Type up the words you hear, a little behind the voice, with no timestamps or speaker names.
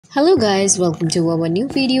Hello guys, welcome to our new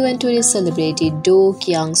video and today celebrated Doh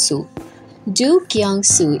Kyung-soo. Doh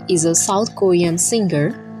Kyung-soo is a South Korean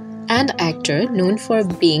singer and actor known for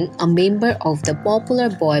being a member of the popular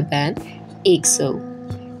boy band EXO.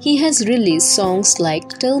 He has released songs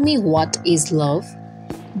like Tell Me What Is Love,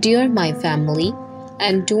 Dear My Family,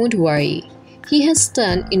 and Don't Worry. He has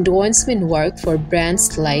done endorsement work for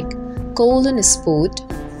brands like Colon Sport,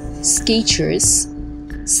 Skechers,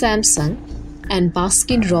 Samsung, and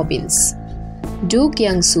Baskin-Robbins. Doh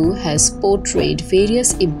Kyung-soo has portrayed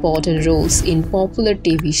various important roles in popular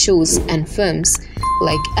TV shows and films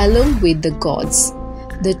like Along with the Gods,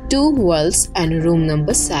 The Two Worlds, and Room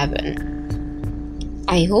Number 7.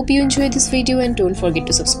 I hope you enjoyed this video and don't forget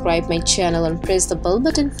to subscribe my channel and press the bell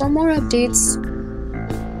button for more updates.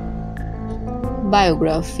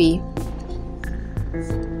 Biography.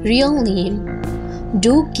 Real name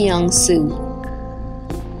Doh Kyung-soo.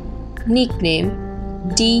 Nickname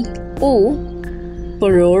D.O.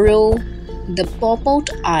 Pororo, The Pop-Out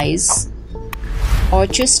Eyes,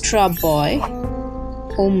 Orchestra Boy,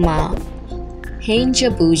 Oma,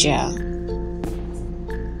 Henjabuja.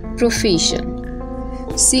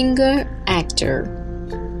 Profession: singer, actor.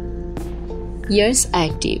 Years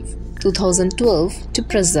active: 2012 to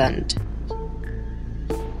present.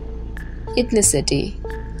 Ethnicity: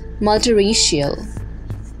 multiracial.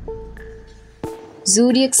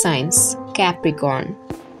 Zodiac signs: Capricorn.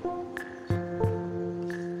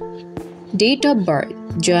 Date of birth: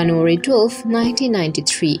 January 12,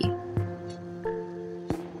 1993.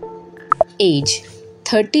 Age: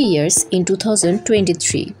 30 years in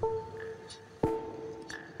 2023.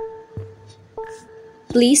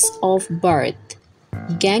 Place of birth: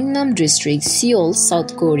 Gangnam District, Seoul,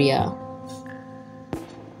 South Korea.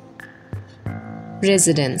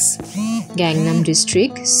 Residence: Gangnam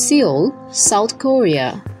District, Seoul, South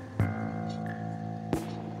Korea.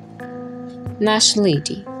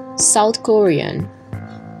 Nationality: South Korean.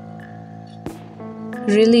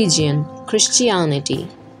 Religion: Christianity.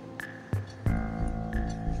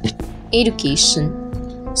 Education: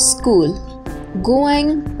 School: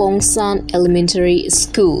 Goyang Pongsan Elementary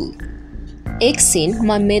School, Exin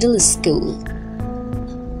My Middle School,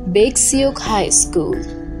 Baekseok High School.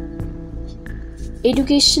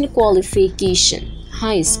 Education qualification: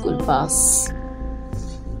 high school pass.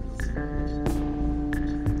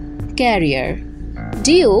 Career: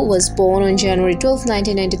 Do was born on January 12,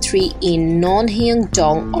 1993 in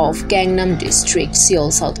Nonhyang-dong of Gangnam District,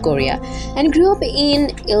 Seoul, South Korea, and grew up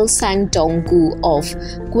in Ilsang-dong-gu of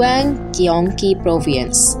Gyeonggi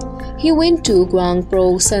Province. He went to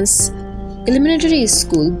Gwangpro Elementary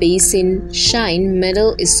School, based in Shine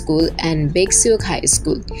Middle School, and Baekseok High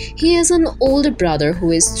School. He has an older brother who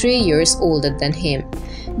is 3 years older than him.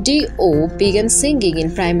 Do began singing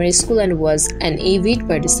in primary school and was an avid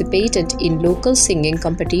participant in local singing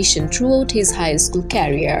competition throughout his high school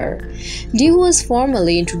career. Do was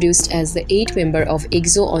formally introduced as the 8th member of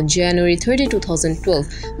EXO on January 30, 2012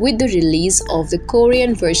 with the release of the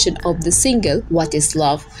Korean version of the single What Is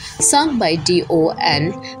Love, sung by Do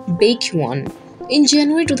and Baekhyun. In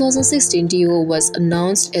January 2016, Do was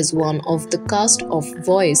announced as one of the cast of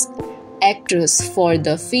voice actors for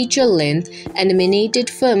the feature-length animated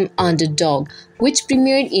film Underdog, which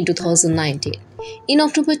premiered in 2019. In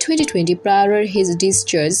October 2020, prior his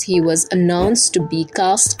discharge, he was announced to be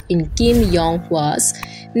cast in Kim Young-hwa's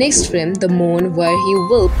next film, The Moon, where he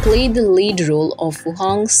will play the lead role of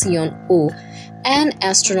Hwang Seon-oh, an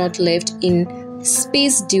astronaut left in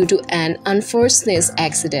space due to an unfortunate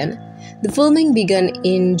accident. The filming began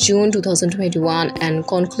in June 2021 and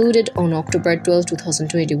concluded on October 12,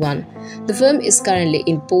 2021. The film is currently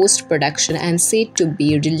in post-production and set to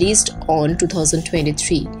be released on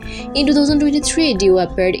 2023. In 2023, Do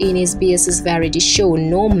appeared in his BSS variety show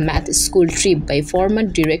No Math School Trip by former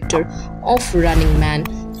director of Running Man,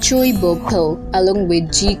 Choi Bo-pil, along with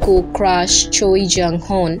Jiko Crush, Choi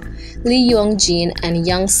Jang-hoon, Lee Young-jin, and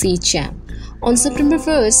Yang Si-chang. On September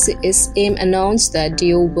 1st, SM announced that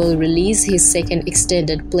Do will release his second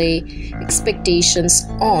extended play, Expectations,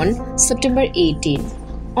 on September 18.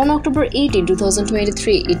 On October 18,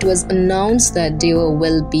 2023, it was announced that Do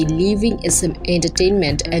will be leaving SM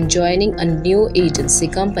Entertainment and joining a new agency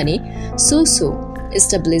company, Kyungsoo,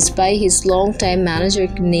 established by his longtime manager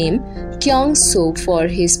named Kyungsoo for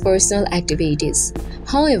his personal activities.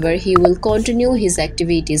 However, he will continue his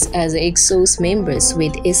activities as EXO's members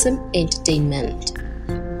with SM Entertainment.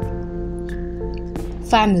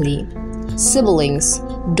 Family. Siblings: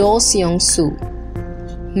 Doh Kyung-soo.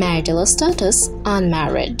 Marital status: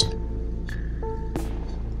 unmarried.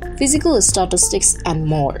 Physical statistics and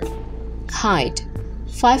more. Height: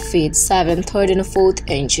 5 feet 7 3/4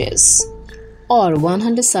 inches or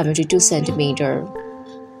 172 centimeter.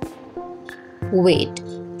 Weight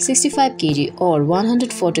 65 kg or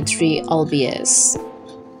 143 lbs.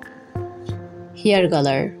 Hair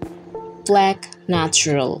color black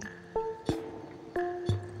natural.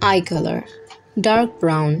 Eye color dark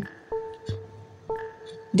brown.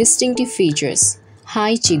 Distinctive features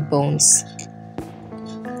high cheekbones.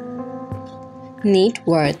 Net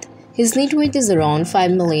worth. His net worth is around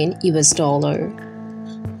 $5 million US.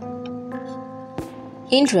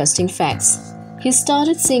 Interesting facts. He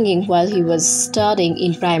started singing while he was studying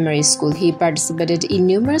in primary school. He participated in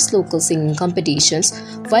numerous local singing competitions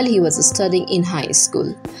while he was studying in high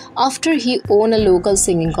school. After he won a local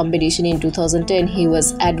singing competition in 2010, he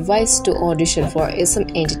was advised to audition for SM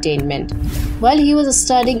Entertainment. While he was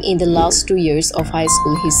studying in the last 2 years of high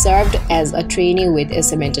school, he served as a trainee with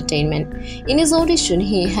SM Entertainment. In his audition,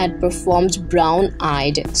 he had performed Brown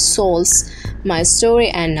Eyed Soul's My Story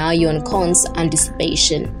and Na Yeon Kwan's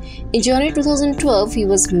Anticipation. In January 2012, he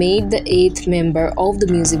was made the 8th member of the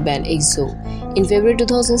music band EXO. In February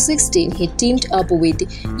 2016, he teamed up with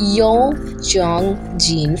Doh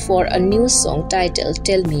Kyung-soo for a new song titled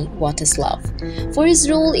Tell Me What Is Love. For his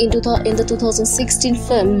role in the 2016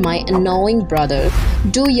 film My Annoying Brother,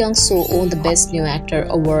 Doh Kyung-soo won the Best New Actor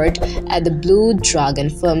award at the Blue Dragon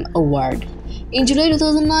Film Award. In July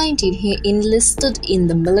 2019, he enlisted in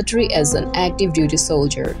the military as an active duty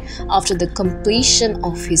soldier. After the completion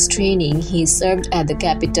of his training, he served at the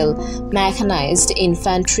Capital Mechanized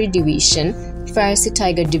Infantry Division, Farsi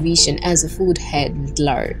Tiger Division as a food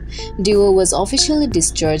handler. Doh was officially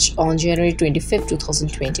discharged on January 25,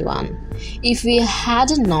 2021. If he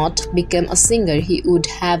had not become a singer, he would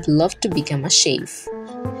have loved to become a chef.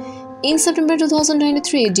 In September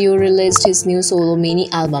 2023, Doh released his new solo mini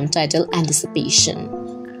album titled Anticipation.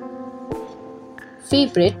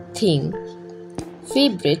 Favorite thing.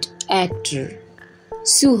 Favorite actor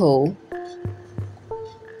Suho.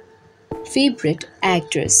 Favorite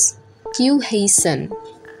actress Kyu Hee-sun.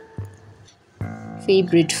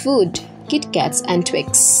 Favorite food Kit Kats and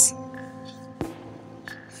Twix.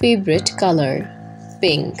 Favorite color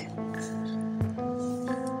pink.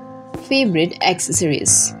 Favorite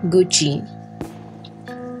accessories Gucci.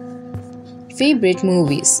 Favorite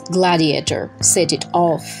movies Gladiator, Set It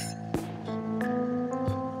Off.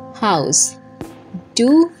 House.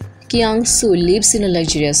 Doh Kyungsoo lives in a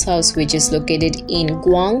luxurious house which is located in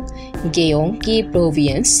Goyang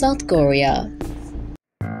Province, South Korea.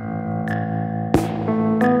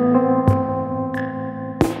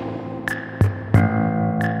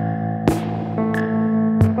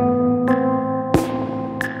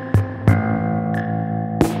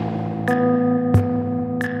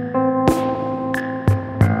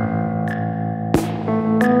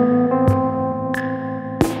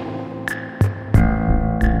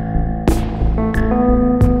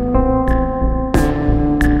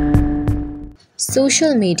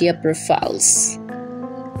 Social media profiles.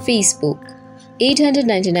 Facebook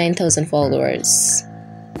 899,000 followers.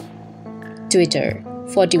 Twitter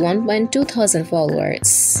 41,200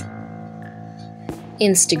 followers.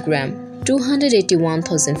 Instagram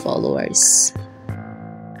 281,000 followers.